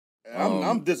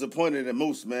I'm disappointed in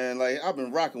Moose, man. Like, I've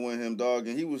been rocking with him, dog,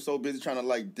 and he was so busy trying to,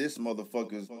 like, diss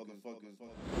motherfuckers.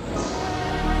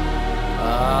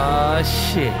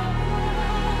 Shit.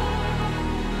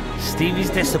 Stevie's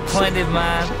disappointed,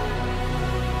 man.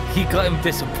 He got him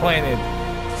disappointed.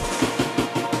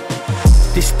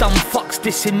 This dumb fuck's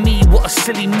dissing me, what a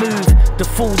silly move. The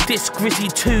full diss Grizzy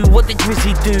too, what did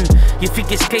Grizzy do? You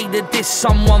think it's gay to diss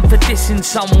someone for dissing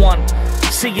someone?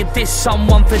 See you diss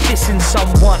someone for dissing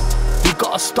someone. You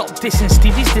gotta stop dissing,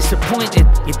 Stevie's disappointed.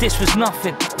 Your diss was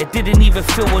nothing, it didn't even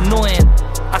feel annoying.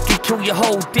 I could kill your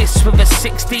whole diss with a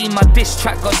 16. My diss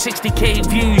track got 60k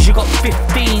views, you got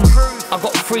 15. I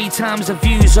got 3 times the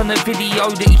views on the video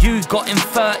that you got in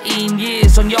 13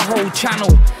 years on your whole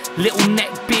channel. Little neck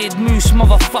beard moose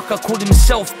motherfucker called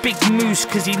himself Big Moose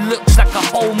cause he looks like a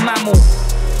whole mammal.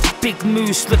 Big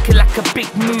Moose looking like a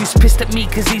big moose, pissed at me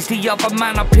cause he's the other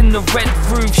man up in the red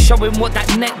roof, showing what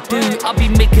that neck do. I be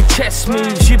making chest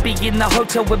moves, you be in the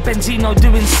hotel with Benzino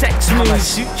doing sex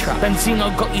moves.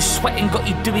 Benzino got you sweating, got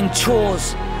you doing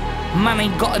chores. Man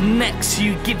ain't got a neck, so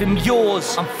you give him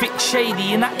yours. I'm thick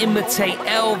shady and I imitate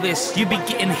Elvis. You be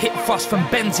getting hip thrust from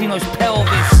Benzino's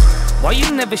pelvis. Why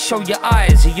you never show your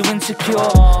eyes? Are you insecure?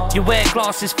 You wear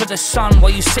glasses for the sun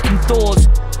while you sit indoors.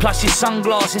 Plus your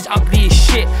sunglasses ugly as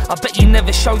shit. I bet you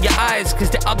never show your eyes cause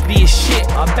they're ugly as shit.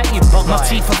 I bet you bug my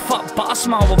teeth are fucked but I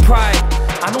smile with pride.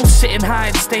 I don't sit and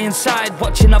hide, stay inside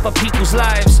watching other people's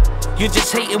lives. You're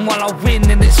just hating while I win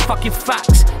and it's fucking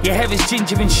facts. Your hair is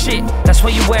ginger and shit, that's why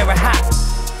you wear a hat.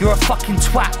 You're a fucking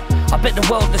twat, I bet the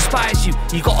world despises you.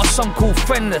 You got a song called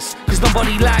Friendless, cause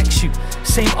nobody likes you.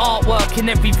 Same artwork in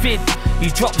every vid. You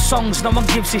drop songs, no one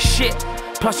gives a shit.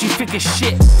 Plus you figure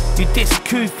shit. You diss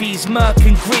Koofies, Merc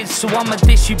and Grizz, so I'ma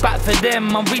diss you back for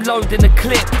them. I'm reloading the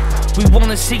clip. We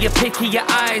wanna see a pic of your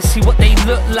eyes, see what they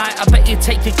look like. I bet you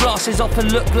take your glasses off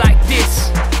and look like this.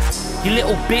 You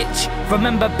little bitch,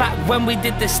 remember back when we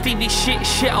did the Stevie shit,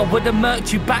 I would've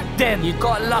murked you back then. You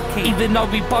got lucky, even though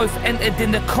we both entered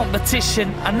in the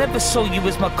competition. I never saw you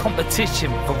as my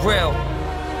competition, for real.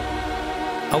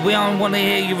 And we don't wanna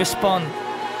hear you respond.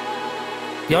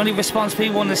 The only response we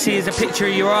wanna see is a picture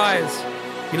of your eyes.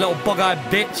 You little bug-eyed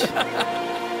bitch.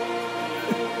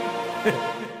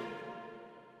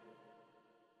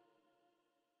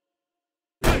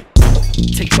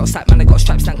 Take shots like man, I got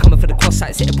straps down coming for the cross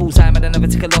sights. Hit a bullseye, man, I never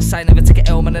take a loss. I never take a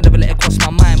L, man, I never let it cross my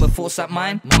mind. With thoughts like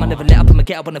mine, I never let up, I'ma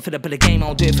get up on it for the bill of game. I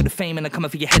don't do it for the fame, and I'm coming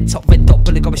for your head top, red dot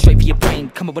bullet going straight for your brain.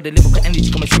 Coming with a lyrical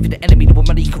energy, coming straight for the enemy. The one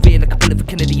money career like a bullet for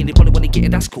Kennedy, and they probably wanna get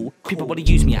it, that's cool. People wanna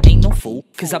use me, I ain't no fool,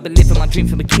 cause I've been living my dream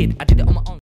from a kid. I did it on my own.